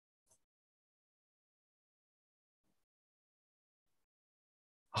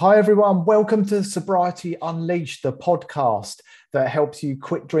Hi, everyone. Welcome to Sobriety Unleashed, the podcast that helps you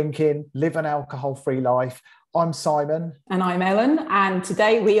quit drinking, live an alcohol-free life. I'm Simon. And I'm Ellen. And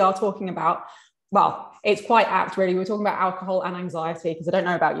today we are talking about, well, it's quite apt, really. We're talking about alcohol and anxiety, because I don't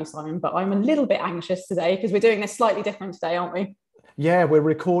know about you, Simon, but I'm a little bit anxious today because we're doing this slightly different today, aren't we? Yeah, we're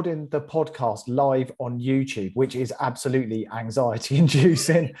recording the podcast live on YouTube, which is absolutely anxiety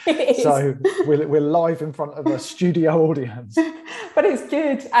inducing. So we're live in front of a studio audience. But it's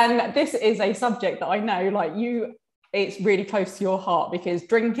good. And this is a subject that I know, like you, it's really close to your heart, because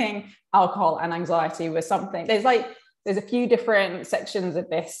drinking, alcohol and anxiety was something, there's a few different sections of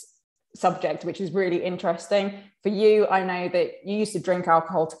this subject, which is really interesting. For you, I know that you used to drink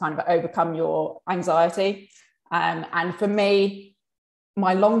alcohol to kind of overcome your anxiety. And for me,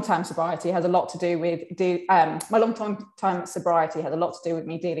 my long-term sobriety has a lot to do with sobriety has a lot to do with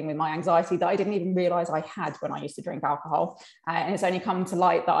me dealing with my anxiety that I didn't even realize I had when I used to drink alcohol. And it's only come to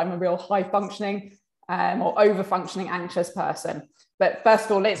light that I'm a real high functioning or over functioning anxious person. But first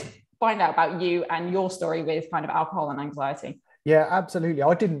of all, let's find out about you and your story with kind of alcohol and anxiety. Yeah, absolutely.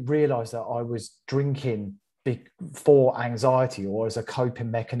 I didn't realize that I was drinking for anxiety or as a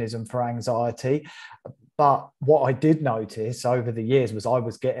coping mechanism for anxiety. But what I did notice over the years was I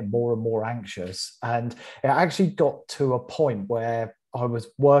was getting more and more anxious. And it actually got to a point where I was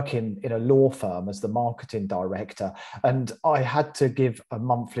working in a law firm as the marketing director, and I had to give a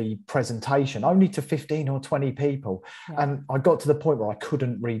monthly presentation only to 15 or 20 people. Yeah. And I got to the point where I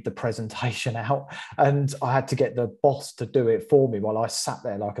couldn't read the presentation out, and I had to get the boss to do it for me while I sat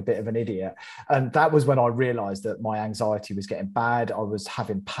there like a bit of an idiot. And that was when I realized that my anxiety was getting bad. I was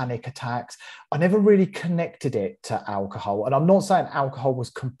having panic attacks. I never really connected it to alcohol. And I'm not saying alcohol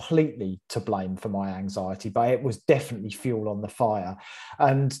was completely to blame for my anxiety, but it was definitely fuel on the fire.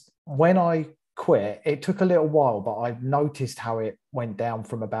 And when I quit, it took a little while, but I noticed how it went down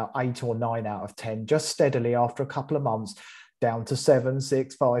from about 8 or 9 out of 10, just steadily after a couple of months, down to 7,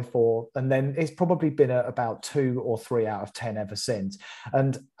 6, 5, 4. And then it's probably been at about 2 or 3 out of 10 ever since.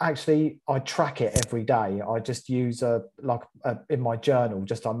 And actually, I track it every day. I just use in my journal,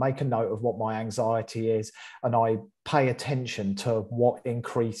 I make a note of what my anxiety is, and I pay attention to what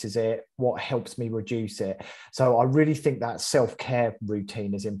increases it, what helps me reduce it. So I really think that self-care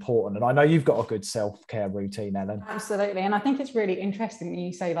routine is important. And I know you've got a good self-care routine, Ellen. Absolutely. And I think it's really interesting that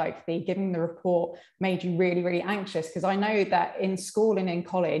you say like the giving the report made you really, really anxious, because I know that in school and in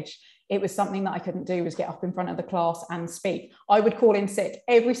college, it was something that I couldn't do, was get up in front of the class and speak. I would call in sick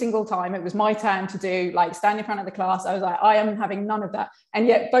every single time it was my turn to do, like, stand in front of the class. I was like, I am having none of that. And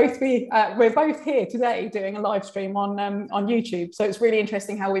yet we're both here today doing a live stream on YouTube. So it's really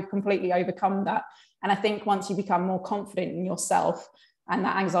interesting how we've completely overcome that. And I think once you become more confident in yourself and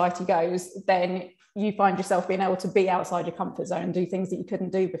that anxiety goes, then you find yourself being able to be outside your comfort zone and do things that you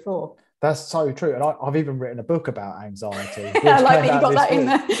couldn't do before. That's so true. And I've even written a book about anxiety. I like that you got that in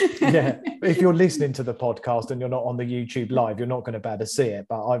there. Yeah. If you're listening to the podcast and you're not on the YouTube live, you're not going to be able to see it.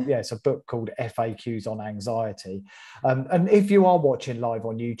 But it's a book called FAQs on Anxiety. And if you are watching live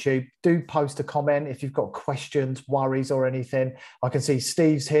on YouTube, do post a comment if you've got questions, worries or anything. I can see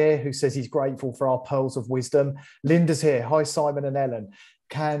Steve's here, who says he's grateful for our pearls of wisdom. Linda's here. Hi, Simon and Ellen.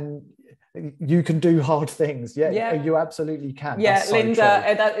 You can do hard things. Yeah, you absolutely can. Yeah, so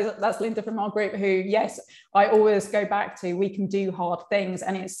Linda, that's Linda from our group, who, yes, I always go back to, we can do hard things.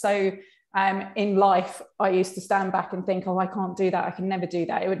 And it's so, in life, I used to stand back and think, oh, I can't do that. I can never do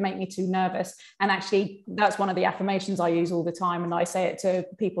that. It would make me too nervous. And actually, that's one of the affirmations I use all the time. And I say it to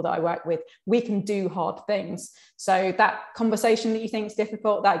people that I work with, we can do hard things. So that conversation that you think is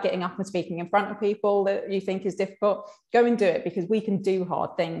difficult, that getting up and speaking in front of people that you think is difficult, go and do it, because we can do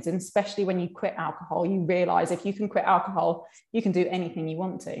hard things. And especially when you quit alcohol, you realize if you can quit alcohol, you can do anything you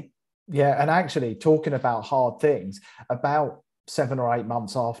want to. Yeah. And actually, talking about hard things, about 7 or 8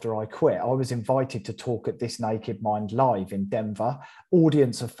 months after I quit, I was invited to talk at This Naked Mind Live in Denver,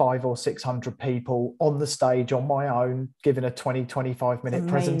 audience of 500 or 600 people on the stage on my own, giving a 20-25 minute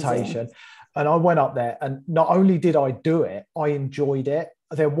presentation. And I went up there, and not only did I do it, I enjoyed it.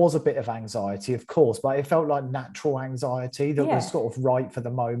 There was a bit of anxiety, of course, but it felt like natural anxiety that was sort of right for the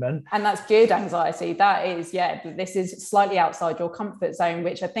moment. And that's good anxiety. That is, this is slightly outside your comfort zone,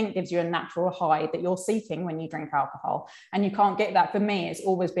 which I think gives you a natural high that you're seeking when you drink alcohol. And you can't get that. For me, it's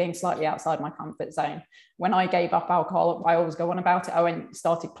always being slightly outside my comfort zone. When I gave up alcohol, I always go on about it. I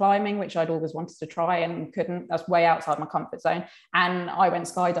started climbing, which I'd always wanted to try and couldn't. That's way outside my comfort zone. And I went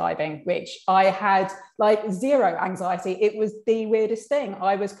skydiving, which I had like zero anxiety. It was the weirdest thing.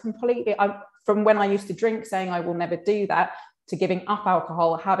 I was completely, from when I used to drink, saying I will never do that, to giving up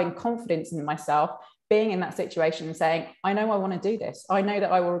alcohol, having confidence in myself, being in that situation and saying, I know I want to do this. I know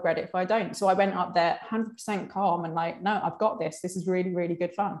that I will regret it if I don't. So I went up there 100% calm and like, no, I've got this. This is really, really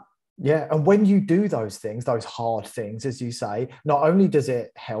good fun. Yeah. And when you do those things, those hard things, as you say, not only does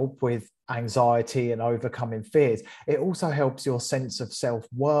it help with anxiety and overcoming fears, it also helps your sense of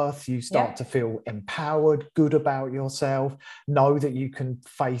self-worth. You start to feel empowered, good about yourself, know that you can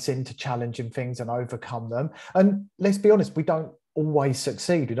face into challenging things and overcome them. And let's be honest, we don't always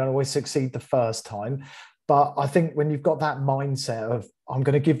succeed. We don't always succeed the first time. But I think when you've got that mindset of, I'm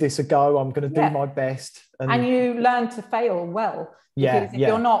going to give this a go, I'm going to do my best. And you learn to fail well. Because if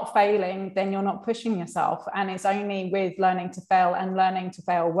you're not failing, then you're not pushing yourself. And it's only with learning to fail and learning to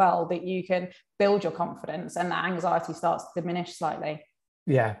fail well that you can build your confidence and that anxiety starts to diminish slightly.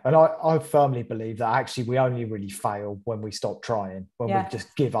 Yeah. And I firmly believe that actually we only really fail when we stop trying, when we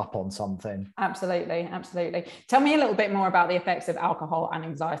just give up on something. Absolutely. Absolutely. Tell me a little bit more about the effects of alcohol and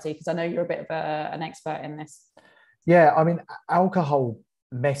anxiety, because I know you're a bit of an expert in this. Yeah. I mean, alcohol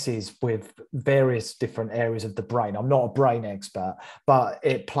messes with various different areas of the brain. I'm not a brain expert, but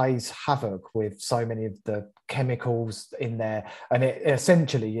it plays havoc with so many of the chemicals in there, and it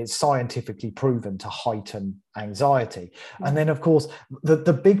essentially is scientifically proven to heighten anxiety. And then of course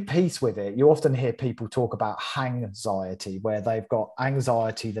the big piece with it, you often hear people talk about hang-anxiety, where they've got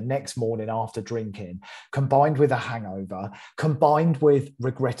anxiety the next morning after drinking, combined with a hangover, combined with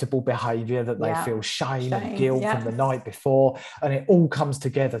regrettable behavior that they feel shame and guilt from the night before, and it all comes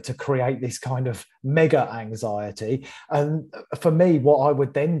together to create this kind of mega anxiety. And for me, what I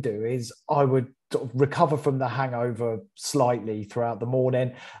would then do is I would sort of recover from the hangover slightly throughout the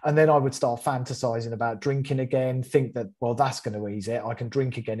morning, and then I would start fantasizing about drinking again, think that, well, that's going to ease it, I can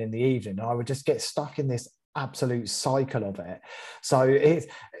drink again in the evening, and I would just get stuck in this absolute cycle of it. So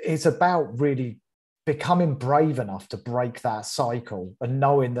it's about really becoming brave enough to break that cycle and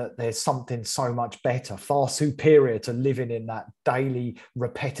knowing that there's something so much better, far superior to living in that daily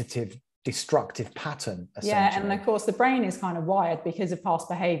repetitive destructive pattern. And of course the brain is kind of wired because of past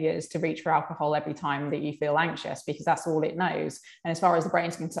behaviors to reach for alcohol every time that you feel anxious, because that's all it knows. And as far as the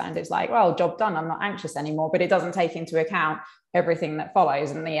brain's concerned, it's like, well, job done, I'm not anxious anymore. But it doesn't take into account everything that follows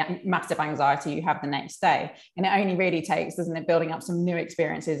and the massive anxiety you have the next day. And it only really takes, doesn't it, building up some new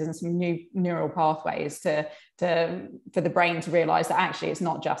experiences and some new neural pathways for the brain to realize that actually it's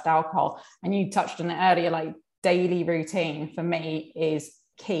not just alcohol. And you touched on it earlier, like daily routine for me is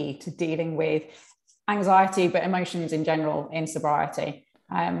key to dealing with anxiety, but emotions in general in sobriety.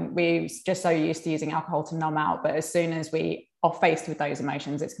 We're just so used to using alcohol to numb out, but as soon as we are faced with those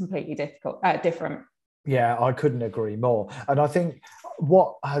emotions, it's completely different. Yeah, I couldn't agree more. And I think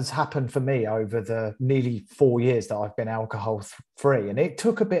what has happened for me over the nearly 4 years that I've been alcohol free, and it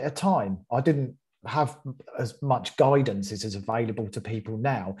took a bit of time, I didn't have as much guidance as is available to people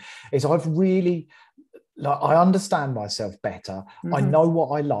now, is I've really, like, I understand myself better. I know what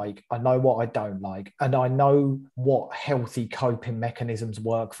I like, I know what I don't like, and I know what healthy coping mechanisms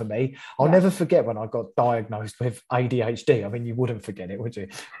work for me. I'll never forget when I got diagnosed with ADHD. I mean, you wouldn't forget it, would you?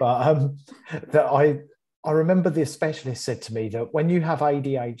 But that I remember the specialist said to me that when you have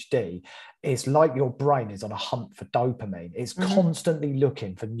ADHD, it's like your brain is on a hunt for dopamine. It's constantly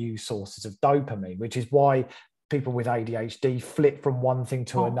looking for new sources of dopamine, which is why people with ADHD flip from one thing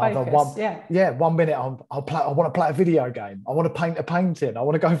to another. Focus, 1 minute I want to play a video game, I want to paint a painting, I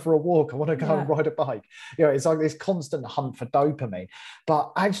want to go for a walk, I want to go and ride a bike. You know, it's like this constant hunt for dopamine.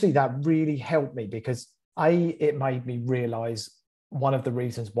 But actually that really helped me, because it made me realize one of the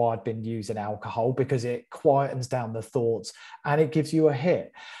reasons why I'd been using alcohol, because it quietens down the thoughts and it gives you a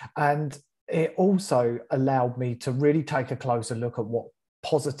hit. And it also allowed me to really take a closer look at what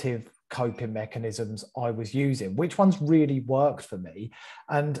positive coping mechanisms I was using, which ones really worked for me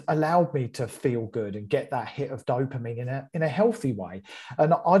and allowed me to feel good and get that hit of dopamine in a healthy way.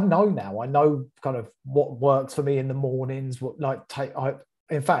 And I know kind of what works for me in the mornings.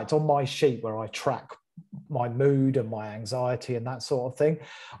 In fact, on my sheet where I track my mood and my anxiety and that sort of thing,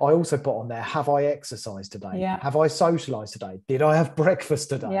 I also put on there, have I exercised today? Have I socialized today? Did I have breakfast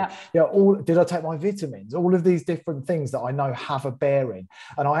today? Did I take my vitamins? All of these different things that I know have a bearing.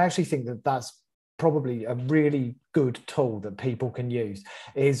 And I actually think that that's probably a really good tool that people can use,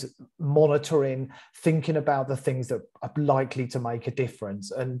 is monitoring, thinking about the things that are likely to make a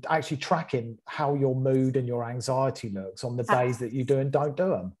difference, and actually tracking how your mood and your anxiety looks on the days that you do and don't do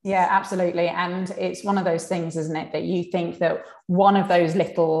them. Yeah, absolutely. And it's one of those things, isn't it, that you think that one of those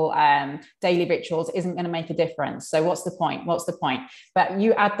little daily rituals isn't going to make a difference. So what's the point? But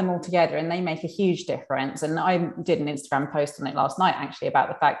you add them all together and they make a huge difference. And I did an Instagram post on it last night, actually, about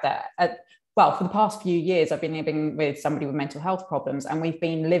the fact that well, for the past few years, I've been living with somebody with mental health problems, and we've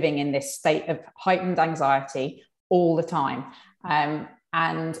been living in this state of heightened anxiety all the time.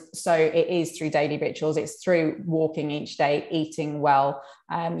 And so it is through daily rituals. It's through walking each day, eating well,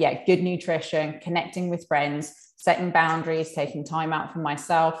 good nutrition, connecting with friends, setting boundaries, taking time out for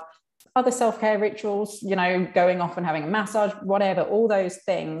myself, other self-care rituals, going off and having a massage, whatever, all those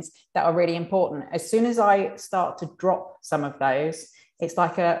things that are really important. As soon as I start to drop some of those, it's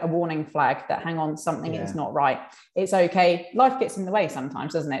like a warning flag that, hang on, something is not right. It's okay. Life gets in the way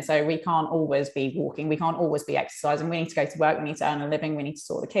sometimes, doesn't it? So we can't always be walking. We can't always be exercising. We need to go to work. We need to earn a living. We need to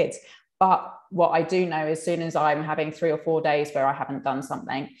sort the kids. But what I do know, as soon as I'm having 3 or 4 days where I haven't done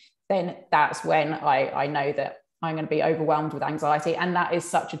something, then that's when I know that I'm going to be overwhelmed with anxiety. And that is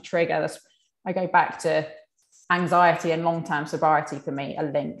such a trigger. I go back to anxiety and long-term sobriety for me are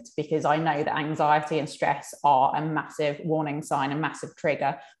linked, because I know that anxiety and stress are a massive warning sign, a massive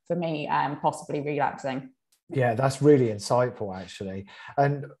trigger for me, possibly relapsing. Yeah, that's really insightful, actually.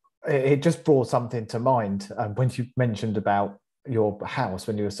 And it just brought something to mind when you mentioned about your house,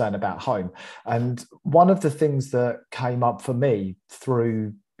 when you were saying about home. And one of the things that came up for me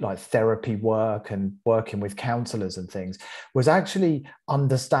through like therapy work and working with counselors and things was actually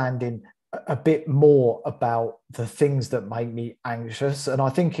understanding a bit more about the things that make me anxious. And I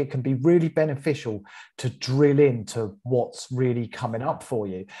think it can be really beneficial to drill into what's really coming up for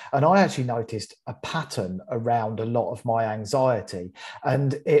you. And I actually noticed a pattern around a lot of my anxiety,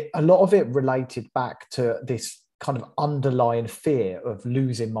 and a lot of it related back to this kind of underlying fear of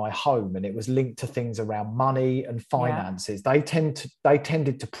losing my home, and it was linked to things around money and finances. They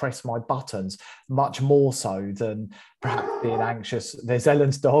tended to press my buttons much more so than perhaps being anxious. There's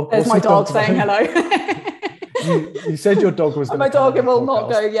Ellen's dog. There's my dog saying hello. You said your dog was going my dog will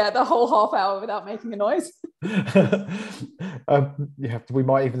not go the whole half hour without making a noise. We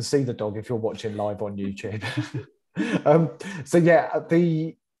might even see the dog if you're watching live on YouTube.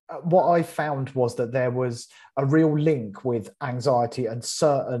 What I found was that there was a real link with anxiety and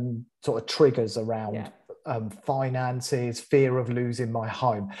certain sort of triggers around finances, fear of losing my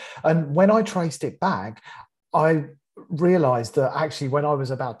home. And when I traced it back, I realized that actually when I was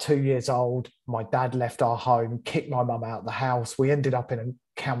about 2 years old, my dad left our home, kicked my mum out of the house. We ended up in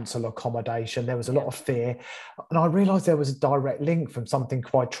a council accommodation. There was a lot of fear. And I realized there was a direct link from something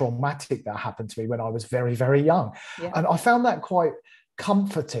quite traumatic that happened to me when I was very, very young. Yeah. And I found that quite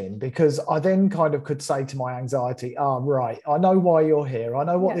comforting, because I then kind of could say to my anxiety, right, I know why you're here. I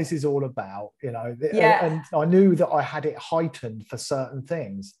know what this is all about, and I knew that I had it heightened for certain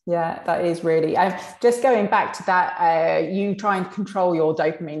things. Yeah, that is really, just going back to that, you try and control your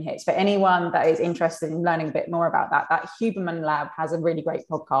dopamine hits. For anyone that is interested in learning a bit more about that Huberman Lab has a really great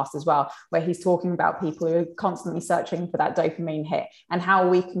podcast as well, where he's talking about people who are constantly searching for that dopamine hit and how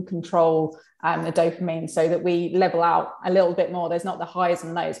we can control the dopamine so that we level out a little bit more. There's not the highs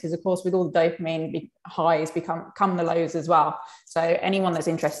and lows, because of course with all the dopamine, highs come the lows as well. So anyone that's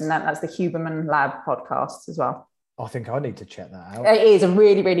interested in that's the Huberman Lab podcast as well. I think I need to check that out. It is a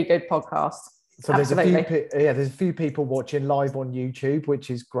really, really good podcast. So there's a few people watching live on YouTube,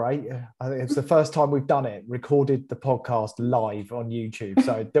 which is great. I think it's the first time we've done it, recorded the podcast live on YouTube.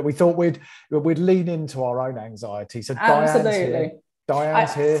 So that we thought we'd lean into our own anxiety. So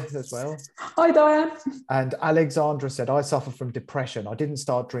Diane's here as well. Hi, Diane. And Alexandra said, I suffer from depression. I didn't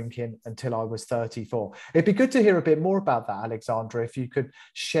start drinking until I was 34. It'd be good to hear a bit more about that, Alexandra, if you could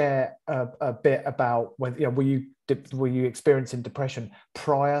share a bit about whether, were you experiencing depression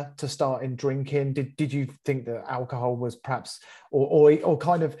prior to starting drinking? Did you think that alcohol was perhaps, or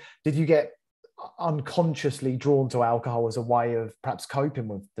kind of, did you get unconsciously drawn to alcohol as a way of perhaps coping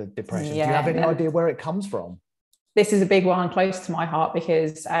with the depression? Do you have any idea where it comes from? This is a big one close to my heart,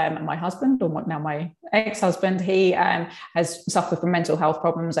 because my husband, or now my ex-husband, he has suffered from mental health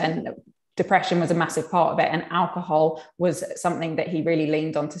problems, and depression was a massive part of it. And alcohol was something that he really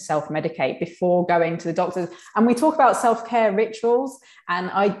leaned on to self-medicate before going to the doctors. And we talk about self-care rituals. And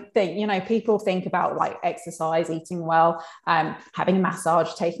I think, people think about like exercise, eating well, having a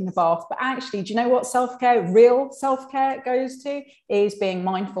massage, taking a bath. But actually, do you know what real self-care goes to? Is being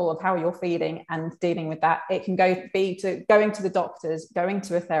mindful of how you're feeling and dealing with that. It can be to going to the doctors, going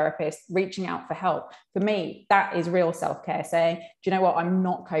to a therapist, reaching out for help. For me, that is real self-care, saying, do you know what? I'm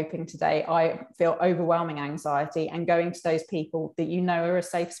not coping today. I feel overwhelming anxiety, and going to those people that are a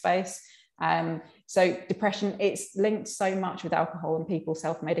safe space. So depression, it's linked so much with alcohol and people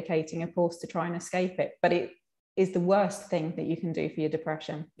self-medicating, of course, to try and escape it. But is the worst thing that you can do for your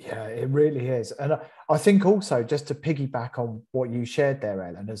depression. Yeah, it really is. And I think also, just to piggyback on what you shared there,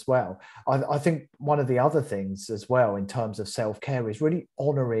 Ellen, as well, I think one of the other things as well in terms of self-care is really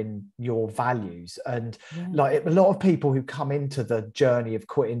honoring your values. And like a lot of people who come into the journey of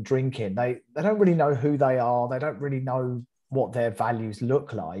quitting drinking, they don't really know who they are. They don't really know what their values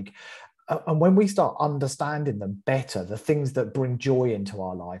look like. And when we start understanding them better, the things that bring joy into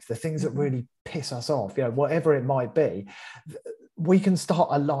our life, the things that really piss us off, whatever it might be, we can start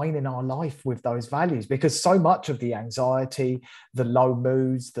aligning our life with those values, because so much of the anxiety, the low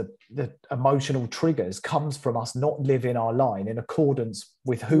moods, the emotional triggers comes from us not living our line in accordance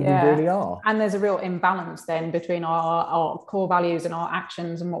with who we really are. And there's a real imbalance then between our core values and our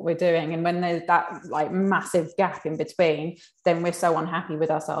actions and what we're doing. And when there's that like massive gap in between, then we're so unhappy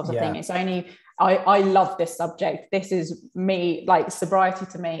with ourselves. I think it's only, I love this subject. This is me, like sobriety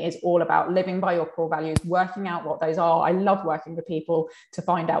to me is all about living by your core values, working out what those are. I love working with people to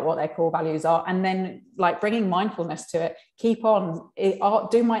find out what their core values are, and then like bringing mindfulness to it. Keep on,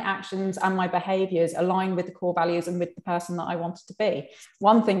 do my actions and my behaviors align with the core values and with the person that I wanted to be?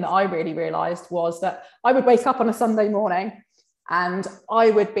 One thing that I really realized was that I would wake up on a Sunday morning and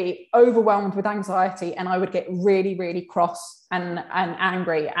I would be overwhelmed with anxiety, and I would get really, really cross and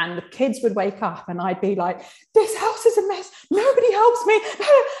angry. And the kids would wake up and I'd be like, this house is a mess. Nobody helps me.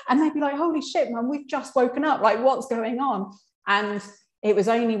 And they'd be like, holy shit, man, we've just woken up. Like, what's going on? And it was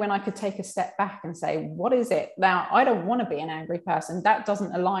only when I could take a step back and say, what is it? Now, I don't want to be an angry person. That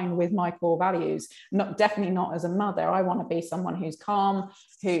doesn't align with my core values. Definitely not as a mother. I want to be someone who's calm,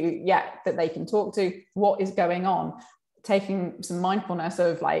 that they can talk to. What is going on? Taking some mindfulness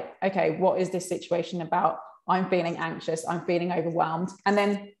of like, okay, what is this situation about? I'm feeling anxious. I'm feeling overwhelmed. And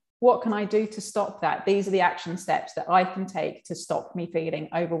then what can I do to stop that? These are the action steps that I can take to stop me feeling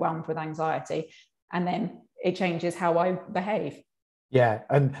overwhelmed with anxiety. And then it changes how I behave. Yeah.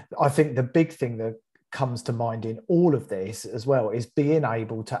 And I think the big thing that comes to mind in all of this as well is being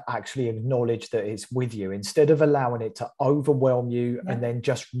able to actually acknowledge that it's with you, instead of allowing it to overwhelm you and then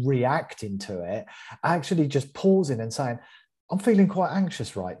just reacting to it. Actually just pausing and saying, I'm feeling quite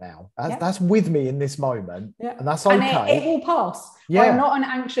anxious right now. That's with me in this moment. And that's okay. And it will pass. I'm not an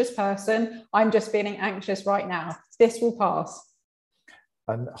anxious person. I'm just feeling anxious right now. This will pass.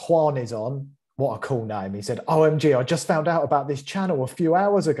 And Juan is on. What a cool name. He said, OMG, I just found out about this channel a few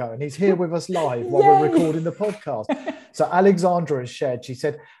hours ago, and he's here with us live while we're recording the podcast. So Alexandra has shared, she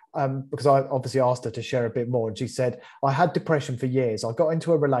said, because I obviously asked her to share a bit more, and she said, I had depression for years. I got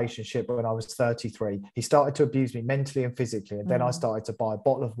into a relationship when I was 33. He started to abuse me mentally and physically, and then I started to buy a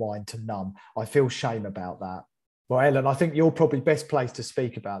bottle of wine to numb. I feel shame about that. Well, Ellen, I think you're probably best placed to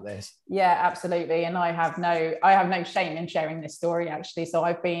speak about this. Yeah, absolutely. And I have no shame in sharing this story, actually. So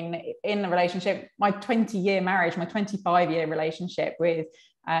I've been in a relationship, my 20-year marriage, my 25-year relationship with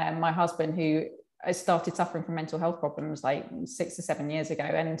my husband, who started suffering from mental health problems like 6 or 7 years ago,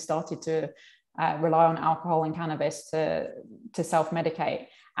 and started to rely on alcohol and cannabis to self-medicate.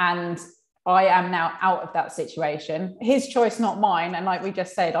 And I am now out of that situation. His choice, not mine. And like we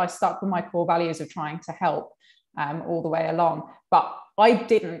just said, I stuck with my core values of trying to help all the way along. But I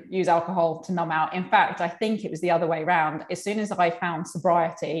didn't use alcohol to numb out. In fact, I think it was the other way around. As soon as I found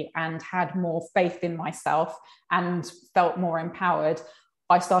sobriety and had more faith in myself and felt more empowered,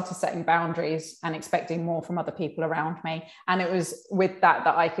 I started setting boundaries and expecting more from other people around me. And it was with that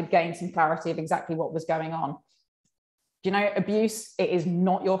I could gain some clarity of exactly what was going on. Abuse, it is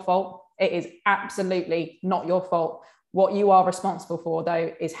not your fault. It is absolutely not your fault. What you are responsible for,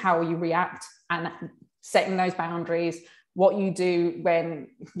 though, is how you react and setting those boundaries, what you do when,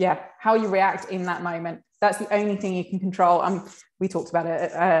 how you react in that moment. That's the only thing you can control. We talked about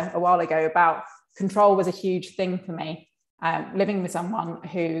it a while ago about control was a huge thing for me. Living with someone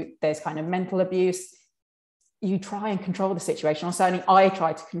who there's kind of mental abuse, you try and control the situation, or certainly I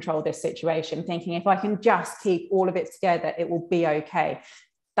try to control this situation, thinking if I can just keep all of it together, it will be okay.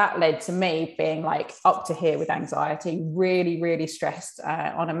 That led to me being like up to here with anxiety, really, really stressed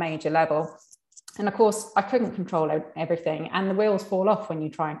on a major level. And of course, I couldn't control everything, and the wheels fall off when you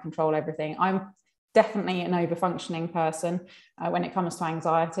try and control everything. I'm definitely an over-functioning person when it comes to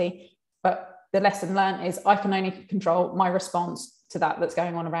anxiety, but the lesson learned is I can only control my response to that's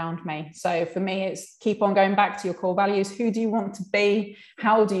going on around me. So for me, it's keep on going back to your core values. Who do you want to be?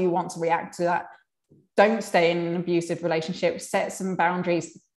 How do you want to react to that? Don't stay in an abusive relationship. Set some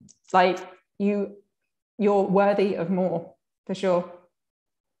boundaries. Like you're worthy of more, for sure.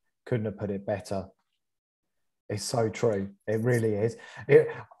 Couldn't have put it better. It's so true. It really is.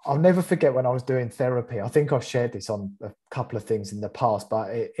 I'll never forget when I was doing therapy. I think I've shared this on a couple of things in the past, but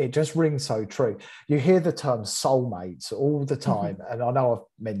it just rings so true. You hear the term soulmates all the time. Mm-hmm. And I know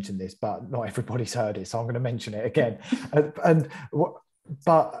I've mentioned this, but not everybody's heard it. So I'm going to mention it again.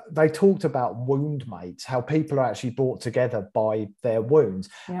 But they talked about wound mates, how people are actually brought together by their wounds.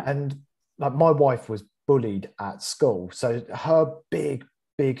 Yeah. And like my wife was bullied at school. So her big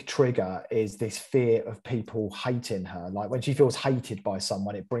trigger is this fear of people hating her. Like when she feels hated by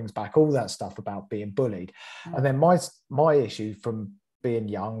someone, it brings back all that stuff about being bullied. And then my issue from being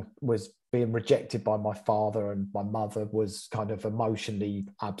young was being rejected by my father, and my mother was kind of emotionally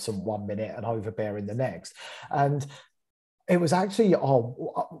absent one minute and overbearing the next. And it was actually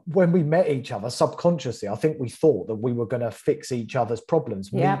when we met each other subconsciously, I think we thought that we were going to fix each other's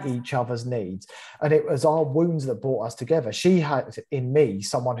problems, meet each other's needs. And it was our wounds that brought us together. She had in me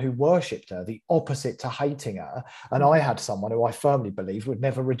someone who worshipped her, the opposite to hating her. And I had someone who I firmly believed would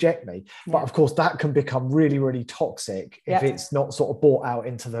never reject me. But of course, that can become really, really toxic if it's not sort of brought out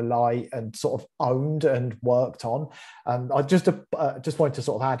into the light and sort of owned and worked on. And I just wanted to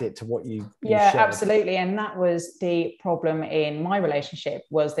sort of add it to what you shared. Absolutely. And that was the problem in my relationship,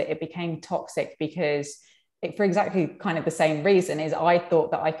 was that it became toxic because for exactly kind of the same reason, is I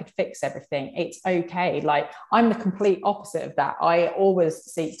thought that I could fix everything. It's okay. Like I'm the complete opposite of that. I always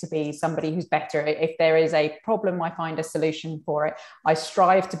seek to be somebody who's better. If there is a problem, I find a solution for it. I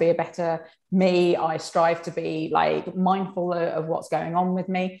strive to be a better me. I strive to be like mindful of what's going on with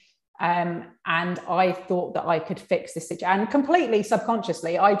me. And I thought that I could fix this situation, and completely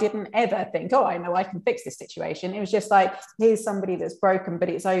subconsciously, I didn't ever think, oh, I know I can fix this situation. It was just like, here's somebody that's broken, but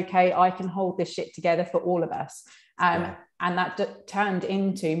it's okay. I can hold this shit together for all of us. And that turned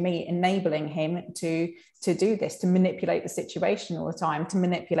into me enabling him to do this, to manipulate the situation all the time, to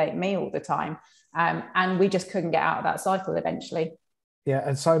manipulate me all the time. And we just couldn't get out of that cycle eventually. Yeah.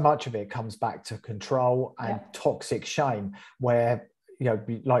 And so much of it comes back to control and toxic shame, where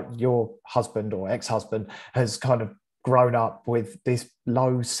like your husband or ex-husband has kind of grown up with this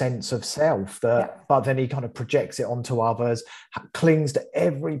low sense of self but then he kind of projects it onto others, clings to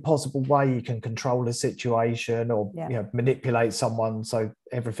every possible way he can control a situation or manipulate someone so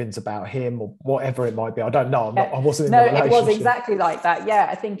everything's about him or whatever it might be. I don't know. I wasn't in the relationship. It was exactly like that.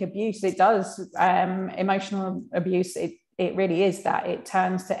 I think abuse, it does, emotional abuse, it really is that. It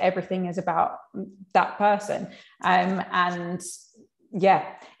turns to everything is about that person. And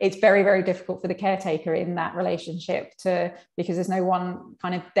it's very, very difficult for the caretaker in that relationship because there's no one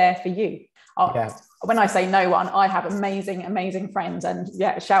kind of there for you. When I say no one, I have amazing friends, and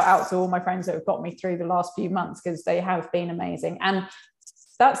shout out to all my friends that have got me through the last few months, because they have been amazing. And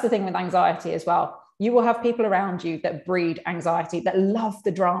that's the thing with anxiety as well. You will have people around you that breed anxiety, that love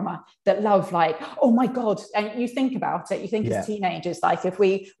the drama, that love like, oh my God. And you think about it, you think as teenagers, like if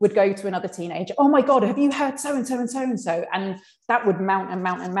we would go to another teenager, oh my God, have you heard so-and-so and so-and-so? And that would mount and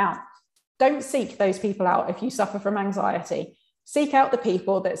mount and mount. Don't seek those people out if you suffer from anxiety. Seek out the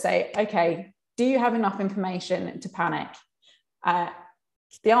people that say, okay, do you have enough information to panic?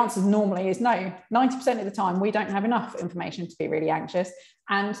 The answer normally is no. 90% of the time, we don't have enough information to be really anxious.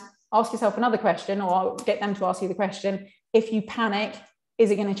 And ask yourself another question, or I'll get them to ask you the question. If you panic,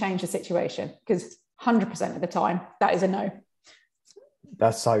 is it going to change the situation? Because 100% of the time, that is a no.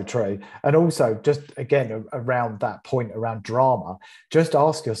 That's so true. And also, just again, around that point around drama, just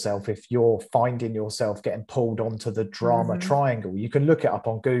ask yourself if you're finding yourself getting pulled onto the drama triangle. You can look it up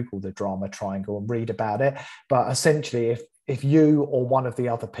on Google, the drama triangle, and read about it. But essentially, if you or one of the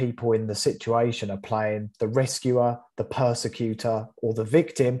other people in the situation are playing the rescuer, the persecutor, or the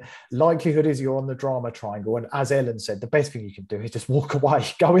victim, likelihood is you're on the drama triangle. And as Ellen said, the best thing you can do is just walk away,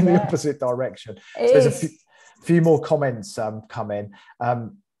 go in the opposite direction. So there's a few more comments come in.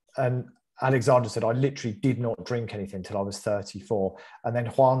 And Alexander said, I literally did not drink anything until I was 34. And then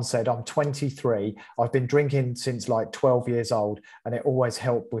Juan said, I'm 23. I've been drinking since like 12 years old, and it always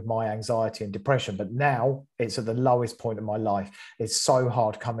helped with my anxiety and depression. But now it's at the lowest point of my life. It's so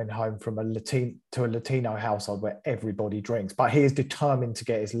hard coming home from a Latino household where everybody drinks. But he is determined to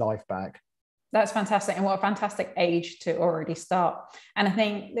get his life back. That's fantastic. And what a fantastic age to already start. And I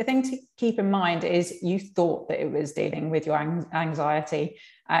think the thing to keep in mind is you thought that it was dealing with your anxiety.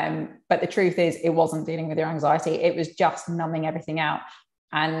 But the truth is it wasn't dealing with your anxiety. It was just numbing everything out.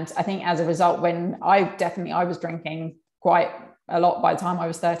 And I think as a result, when I was drinking quite a lot by the time I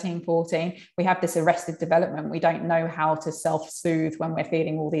was 13, 14, we have this arrested development. We don't know how to self-soothe when we're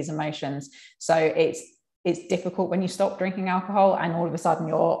feeling all these emotions. So it's difficult when you stop drinking alcohol and all of a sudden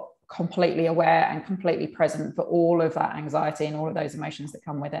you're completely aware and completely present for all of that anxiety and all of those emotions that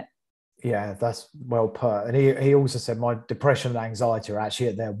come with it. Yeah, that's well put. And he also said my depression and anxiety are actually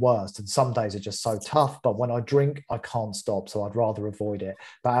at their worst. And some days are just so tough. But when I drink, I can't stop. So I'd rather avoid it.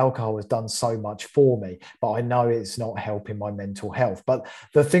 But alcohol has done so much for me. But I know it's not helping my mental health. But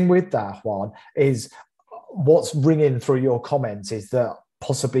the thing with that one is what's ringing through your comments is that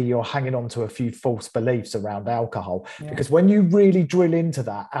possibly you're hanging on to a few false beliefs around alcohol. Yeah. Because when you really drill into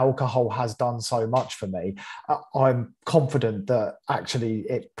that, alcohol has done so much for me. I'm confident that actually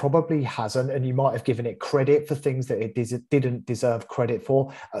it probably hasn't, and you might have given it credit for things that it didn't deserve credit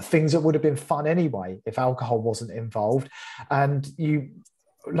for, things that would have been fun anyway if alcohol wasn't involved. And you,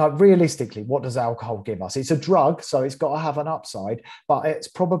 like, realistically, what does alcohol give us? It's a drug, so it's got to have an upside, but it's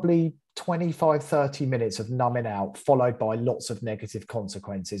probably 25-30 minutes of numbing out followed by lots of negative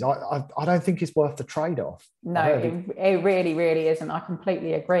consequences. I don't think it's worth the trade-off. No, it really, really isn't. I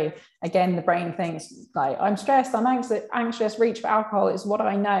completely agree. Again, the brain thinks like, I'm stressed, I'm anxious, reach for alcohol, it's what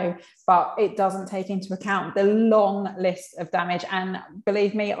I know, but it doesn't take into account the long list of damage. And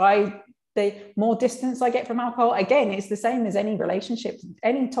believe me, the more distance I get from alcohol, again, it's the same as any relationship,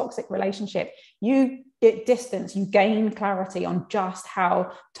 any toxic relationship. You get distance, you gain clarity on just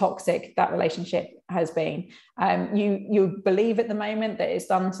how toxic that relationship has been. You believe at the moment that it's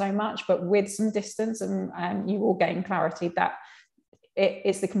done so much, but with some distance, and you will gain clarity that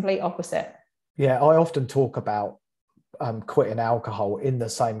it's the complete opposite. Yeah, I often talk about quitting alcohol in the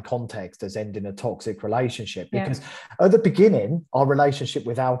same context as ending a toxic relationship, because at the beginning our relationship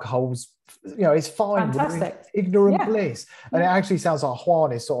with alcohol's, it's fine. Fantastic. Ignorant bliss. And it actually sounds like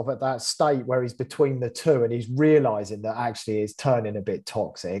Juan is sort of at that state where he's between the two and he's realizing that actually it's turning a bit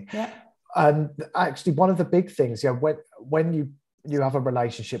toxic. And actually one of the big things, when you have a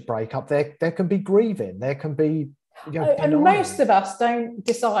relationship breakup, there can be grieving, there can be and most of us don't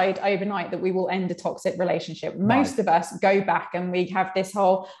decide overnight that we will end a toxic relationship. Most of us go back and we have this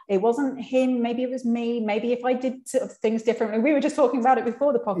whole, it wasn't him, maybe it was me, maybe if I did sort of things differently. We were just talking about it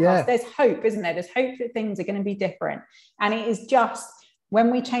before the podcast. There's hope, isn't there? There's hope that things are going to be different. And it is just, when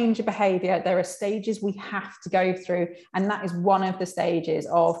we change a behavior, there are stages we have to go through. And that is one of the stages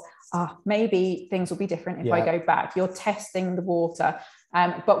of, maybe things will be different if I go back. You're testing the water.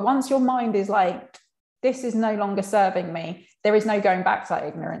 But once your mind is like, this is no longer serving me, there is no going back to that.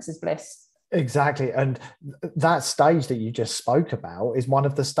 Ignorance is bliss. Exactly. And that stage that you just spoke about is one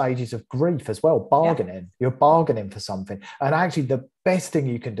of the stages of grief as well. Bargaining. You're bargaining for something. And actually the best thing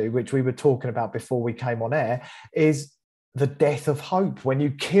you can do, which we were talking about before we came on air, is the death of hope. When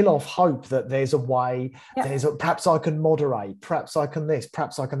you kill off hope that there's a way, perhaps I can moderate, perhaps I can this,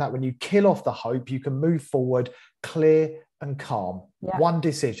 perhaps I can that. When you kill off the hope, you can move forward clear and calm. One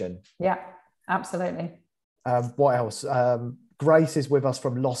decision. Absolutely. What else? Grace is with us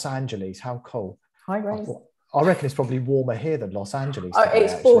from Los Angeles. How cool. Hi, Grace. I reckon it's probably warmer here than Los Angeles.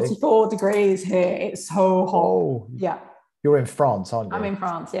 It's 44 degrees here. It's so hot. Oh, yeah. You're in France, aren't you? I'm in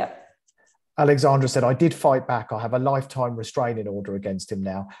France, yeah. Alexandra said, I did fight back. I have a lifetime restraining order against him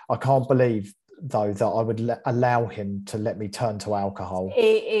now. I can't believe, though, that I would allow him to let me turn to alcohol.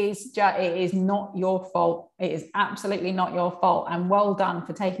 It is not your fault. It is absolutely not your fault. And well done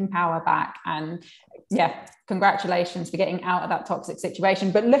for taking power back. And congratulations for getting out of that toxic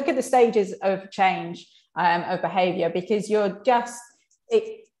situation. But look at the stages of change of behavior, because you've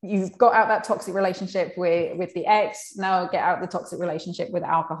got out that toxic relationship with the ex. Now get out the toxic relationship with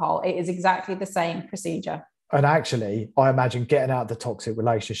alcohol. It is exactly the same procedure. And actually, I imagine getting out of the toxic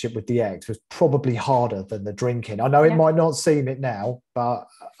relationship with the ex was probably harder than the drinking. I know it might not seem it now, but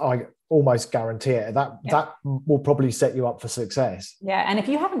I almost guarantee it. That will probably set you up for success. Yeah, and if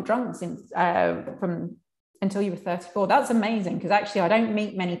you haven't drunk since until you were 34, that's amazing, because actually I don't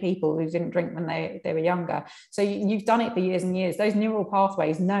meet many people who didn't drink when they were younger. So you've done it for years and years. Those neural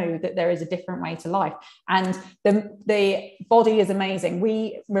pathways know that there is a different way to life, and the body is amazing.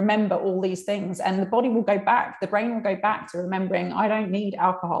 We remember all these things, and the body will go back, the brain will go back to remembering, I don't need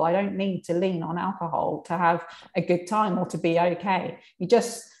alcohol, I don't need to lean on alcohol to have a good time or to be okay. You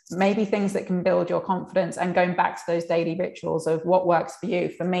just maybe things that can build your confidence, and going back to those daily rituals of what works for you.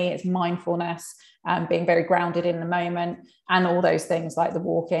 For me, it's mindfulness, being very grounded in the moment, and all those things like the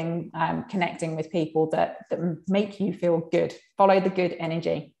walking, connecting with people that make you feel good. Follow the good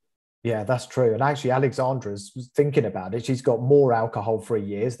energy. Yeah, that's true. And actually, Alexandra's thinking about it. She's got more alcohol-free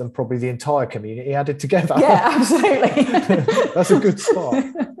years than probably the entire community added together. Yeah, absolutely. That's a good spot.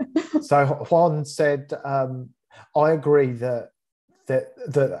 So Juan said, I agree that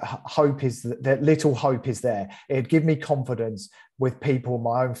that hope is, that little hope is there. It'd give me confidence with people,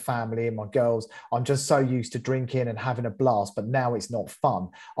 my own family and my girls. I'm just so used to drinking and having a blast, but now it's not fun.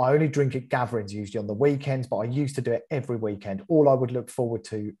 I only drink at gatherings, usually on the weekends, but I used to do it every weekend. All I would look forward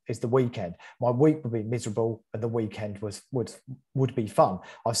to is the weekend. My week would be miserable and the weekend would be fun.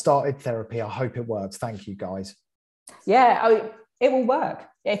 I've started therapy. I hope it works. Thank you, guys. Yeah, it will work.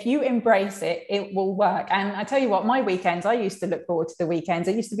 If you embrace it, it will work. And I tell you what, my weekends, I used to look forward to the weekends.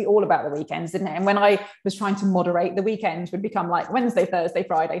 It used to be all about the weekends, didn't it? And when I was trying to moderate, the weekends would become like Wednesday, Thursday,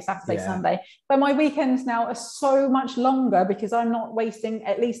 Friday, Saturday, Sunday. But my weekends now are so much longer because I'm not wasting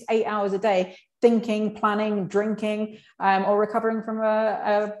at least 8 hours a day thinking, planning, drinking, or recovering from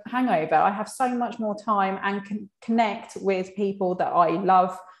a hangover. I have so much more time and can connect with people that I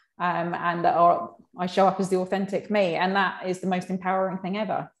love, and that I show up as the authentic me. And that is the most empowering thing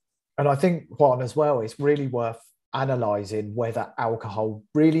ever. And I think, Juan, as well, it's really worth analysing whether alcohol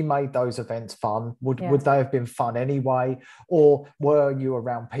really made those events fun. Would they have been fun anyway? Or were you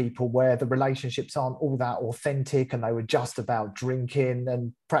around people where the relationships aren't all that authentic and they were just about drinking?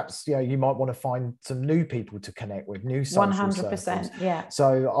 And perhaps, you might want to find some new people to connect with, new social 100%, circles. Yeah.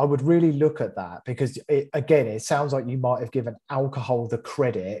 So I would really look at that, because it sounds like you might have given alcohol the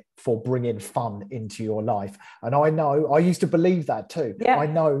credit for bringing fun into your life. And I know, I used to believe that too. Yeah. I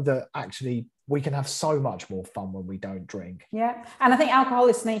know that actually we can have so much more fun when we don't drink. Yeah. And I think alcohol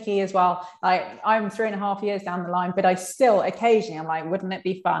is sneaky as well. Like, I'm 3.5 years down the line, but I still occasionally, I'm like, wouldn't it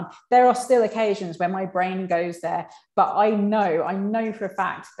be fun? There are still occasions when my brain goes there, but I know for a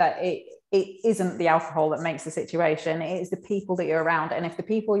fact that it isn't the alcohol that makes the situation. It is the people that you're around. And if the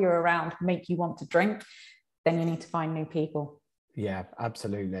people you're around make you want to drink, then you need to find new people. Yeah,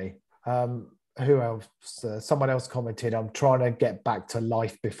 absolutely. Who else? Someone else commented, I'm trying to get back to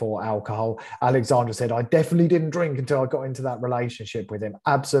life before alcohol. Alexandra said, I definitely didn't drink until I got into that relationship with him.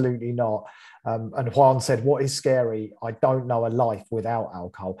 Absolutely not. And Juan said, what is scary? I don't know a life without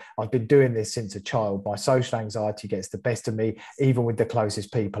alcohol. I've been doing this since a child. My social anxiety gets the best of me, even with the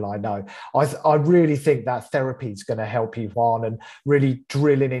closest people I know. I really think that therapy is going to help you, Juan, and really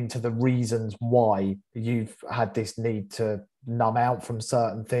drilling into the reasons why you've had this need to numb out from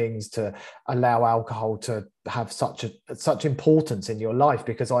certain things, to allow alcohol to have such importance in your life.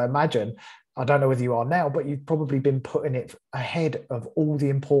 Because I imagine, I don't know whether you are now, but you've probably been putting it ahead of all the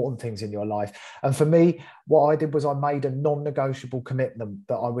important things in your life. And for me, what I did was I made a non-negotiable commitment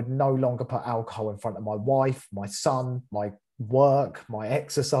that I would no longer put alcohol in front of my wife, my son, my work, my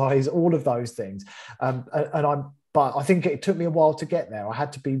exercise, all of those things. But I think it took me a while to get there. I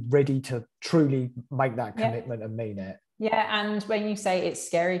had to be ready to truly make that commitment and mean it. Yeah. And when you say it's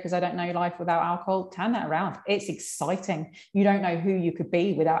scary because I don't know life without alcohol, turn that around. It's exciting. You don't know who you could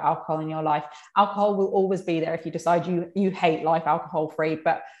be without alcohol in your life. Alcohol will always be there if you decide you hate life alcohol free.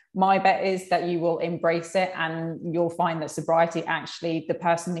 But my bet is that you will embrace it, and you'll find that sobriety, actually, the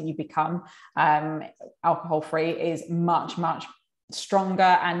person that you become alcohol free, is much, much stronger,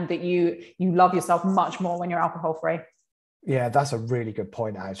 and that you love yourself much more when you're alcohol free. Yeah, that's a really good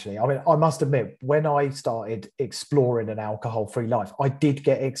point, actually. I mean, I must admit, when I started exploring an alcohol-free life, I did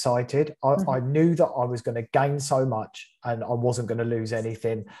get excited. I knew that I was going to gain so much and I wasn't going to lose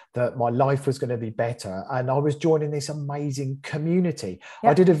anything, that my life was going to be better. And I was joining this amazing community.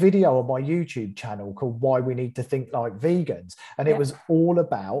 Yep. I did a video on my YouTube channel called Why We Need to Think Like Vegans. And it was all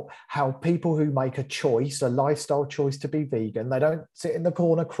about how people who make a choice, a lifestyle choice to be vegan, they don't sit in the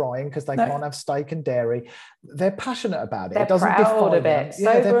corner crying because they can't have steak and dairy. They're passionate about it. They're it doesn't proud of it.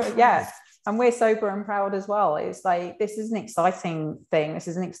 Sober, yeah. And we're sober and proud as well. It's like, this is an exciting thing. This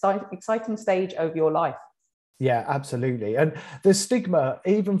is an exciting stage of your life. Yeah, absolutely. And the stigma,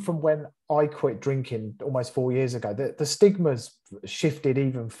 even from when I quit drinking almost 4 years ago, the stigma's shifted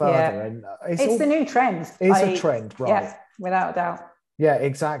even further. Yeah. And it's the new trend. It's a trend, right? Yeah, without a doubt. Yeah,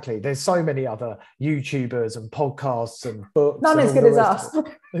 exactly. There's so many other YouTubers and podcasts and books. None as good as us.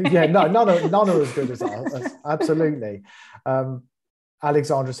 Yeah, none are as good as us. Absolutely.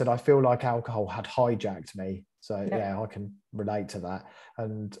 Alexandra said, I feel like alcohol had hijacked me. So yeah, I can relate to that.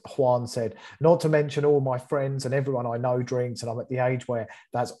 And Juan said, not to mention all my friends and everyone I know drinks, and I'm at the age where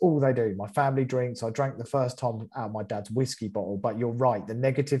that's all they do. My family drinks. I drank the first time out of my dad's whiskey bottle. But you're right, the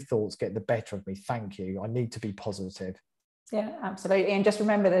negative thoughts get the better of me. Thank you. I need to be positive. Yeah, absolutely. And just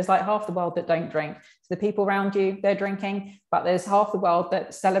remember, there's like half the world that don't drink. So the people around you, they're drinking, but there's half the world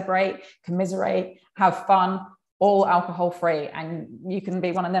that celebrate, commiserate, have fun, all alcohol free. And you can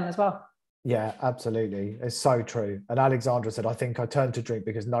be one of them as well. Yeah, absolutely. It's so true. And Alexandra said, I think I turned to drink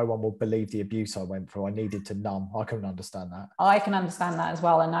because no one would believe the abuse I went through. I needed to numb. I couldn't understand that. I can understand that as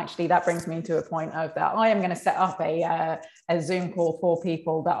well. And actually that brings me to a point of that I am going to set up a Zoom call for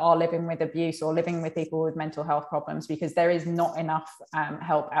people that are living with abuse or living with people with mental health problems, because there is not enough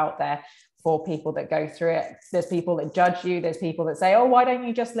help out there for people that go through it. There's people that judge you. There's people that say, oh, why don't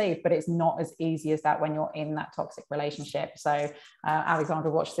you just leave? But it's not as easy as that when you're in that toxic relationship. So Alexandra,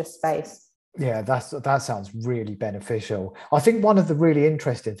 watch this space. Yeah, that sounds really beneficial. I think one of the really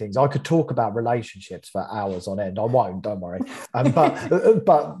interesting things, I could talk about relationships for hours on end. I won't, don't worry.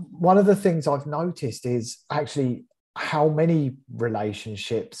 But one of the things I've noticed is actually how many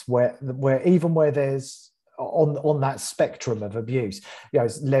relationships where even where there's on that spectrum of abuse,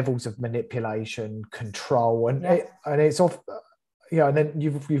 levels of manipulation, control, and it's off, and then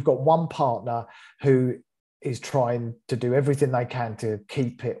you've got one partner who is trying to do everything they can to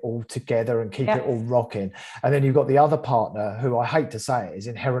keep it all together and keep it all rocking. And then you've got the other partner who, I hate to say it, is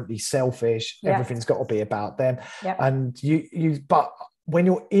inherently selfish. Everything's got to be about them. And but when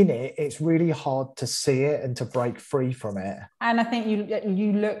you're in it, it's really hard to see it and to break free from it. And I think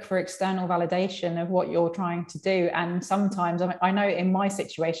you look for external validation of what you're trying to do. And sometimes I know in my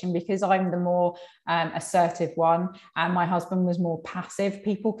situation, because I'm the more assertive one and my husband was more passive,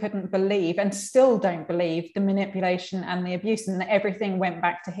 people couldn't believe and still don't believe the manipulation and the abuse, and everything went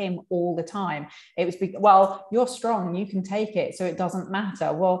back to him all the time. It was, well, you're strong, you can take it, so it doesn't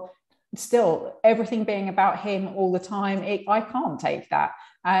matter. Well, still everything being about him all the time, I can't take that.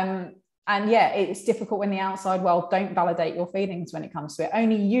 And it's difficult when the outside world don't validate your feelings when it comes to it.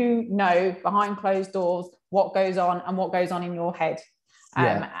 Only you know behind closed doors what goes on and what goes on in your head.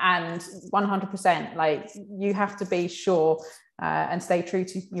 And 100%, like, you have to be sure and stay true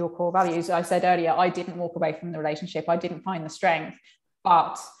to your core values. I said earlier, I didn't walk away from the relationship. I didn't find the strength,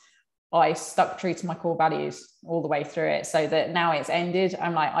 but I stuck true to my core values all the way through it, so that now it's ended.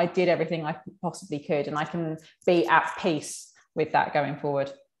 I'm like, I did everything I possibly could, and I can be at peace with that going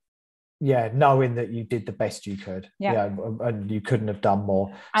forward. Yeah, knowing that you did the best you could. And you couldn't have done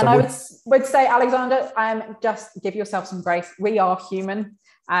more. And I would say, Alexander, just give yourself some grace. We are human.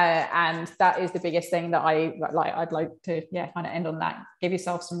 And that is the biggest thing that I'd like to kind of end on that. Give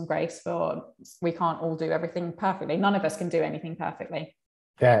yourself some grace, for we can't all do everything perfectly. None of us can do anything perfectly.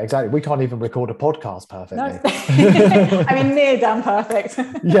 Yeah, exactly. We can't even record a podcast perfectly. No. I mean, near damn perfect.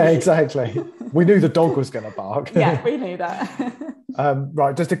 Yeah, exactly. We knew the dog was going to bark. Yeah, we knew that.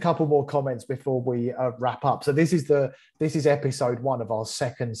 Right, just a couple more comments before we wrap up. So this is episode 1 of our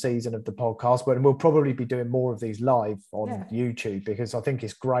second season of the podcast, but we'll probably be doing more of these live on YouTube, because I think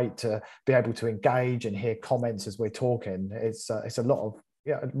it's great to be able to engage and hear comments as we're talking. It's a lot of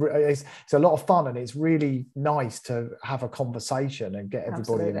it's a lot of fun, and it's really nice to have a conversation and get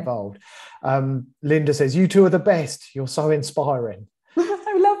everybody involved. Linda says, you two are the best. You're so inspiring.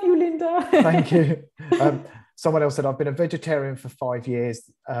 I love you, Linda. Thank you. Someone else said, I've been a vegetarian for 5 years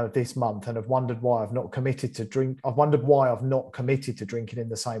this month, and have wondered why I've not committed to drink. I've wondered why I've not committed to drinking in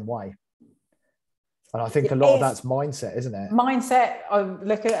the same way. And I think a lot of that's mindset, isn't it? Mindset.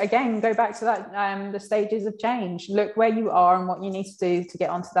 Look at, again, go back to that, the stages of change. Look where you are and what you need to do to get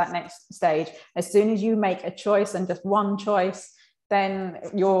onto that next stage. As soon as you make a choice, and just one choice, then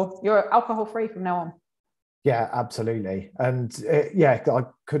you're alcohol free from now on. Yeah, absolutely. And I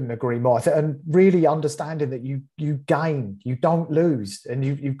couldn't agree more. And really understanding that you gain, you don't lose, and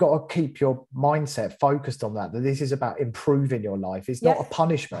you've got to keep your mindset focused on that this is about improving your life. It's not a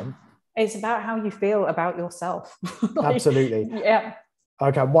punishment. It's about how you feel about yourself. Absolutely. Yeah.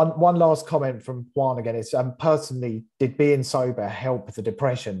 Okay, one last comment from Juan again. It's personally, did being sober help with the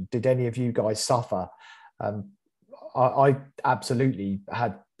depression? Did any of you guys suffer? I absolutely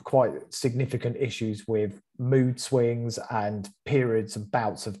had quite significant issues with mood swings and periods and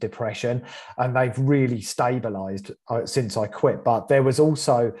bouts of depression, and they've really stabilized since I quit. But there was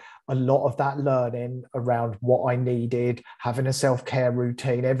also a lot of that learning around what I needed, having a self-care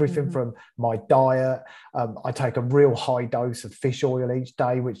routine, everything from my diet. I take a real high dose of fish oil each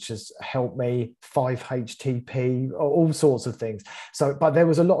day, which has helped me, 5-HTP, all sorts of things. So, but there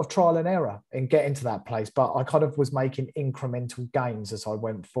was a lot of trial and error in getting to that place, but I kind of was making incremental gains as I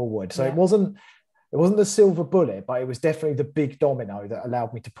went forward. So it wasn't the silver bullet, but it was definitely the big domino that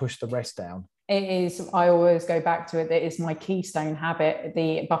allowed me to push the rest down. It is, I always go back to it, that is my keystone habit,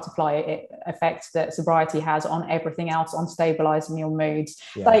 the butterfly effect that sobriety has on everything else, on stabilizing your moods.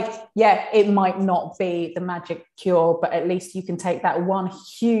 Yeah. Like, yeah, it might not be the magic cure, but at least you can take that one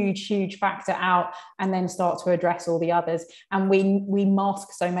huge factor out and then start to address all the others. And we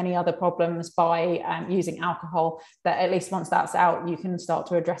mask so many other problems by using alcohol, that at least once that's out, you can start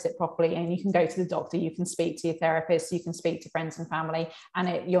to address it properly, and you can go to the doctor, you can speak to your therapist, you can speak to friends and family,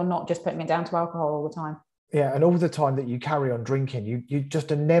 and you're not just putting it down to alcohol all the time. Yeah, and all the time that you carry on drinking, you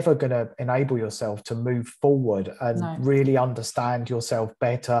just are never going to enable yourself to move forward and really understand yourself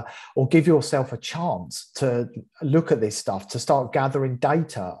better, or give yourself a chance to look at this stuff, to start gathering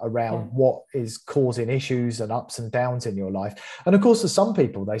data around what is causing issues and ups and downs in your life. And of course, for some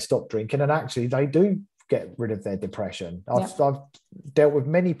people, they stop drinking and actually they do get rid of their depression. I've dealt with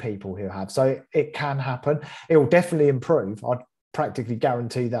many people who have, so it can happen. It will definitely improve. I'd practically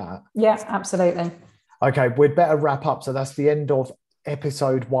guarantee that. Yeah, absolutely. Okay, we'd better wrap up. So that's the end of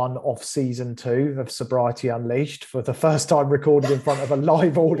episode 1 of season 2 of Sobriety Unleashed, for the first time recorded in front of a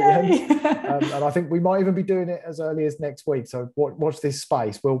live audience. And I think we might even be doing it as early as next week. So watch this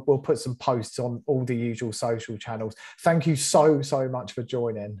space. We'll put some posts on all the usual social channels. Thank you so much for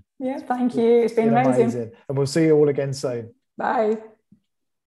joining. Yeah, thank you. It's been amazing. And we'll see you all again soon. Bye.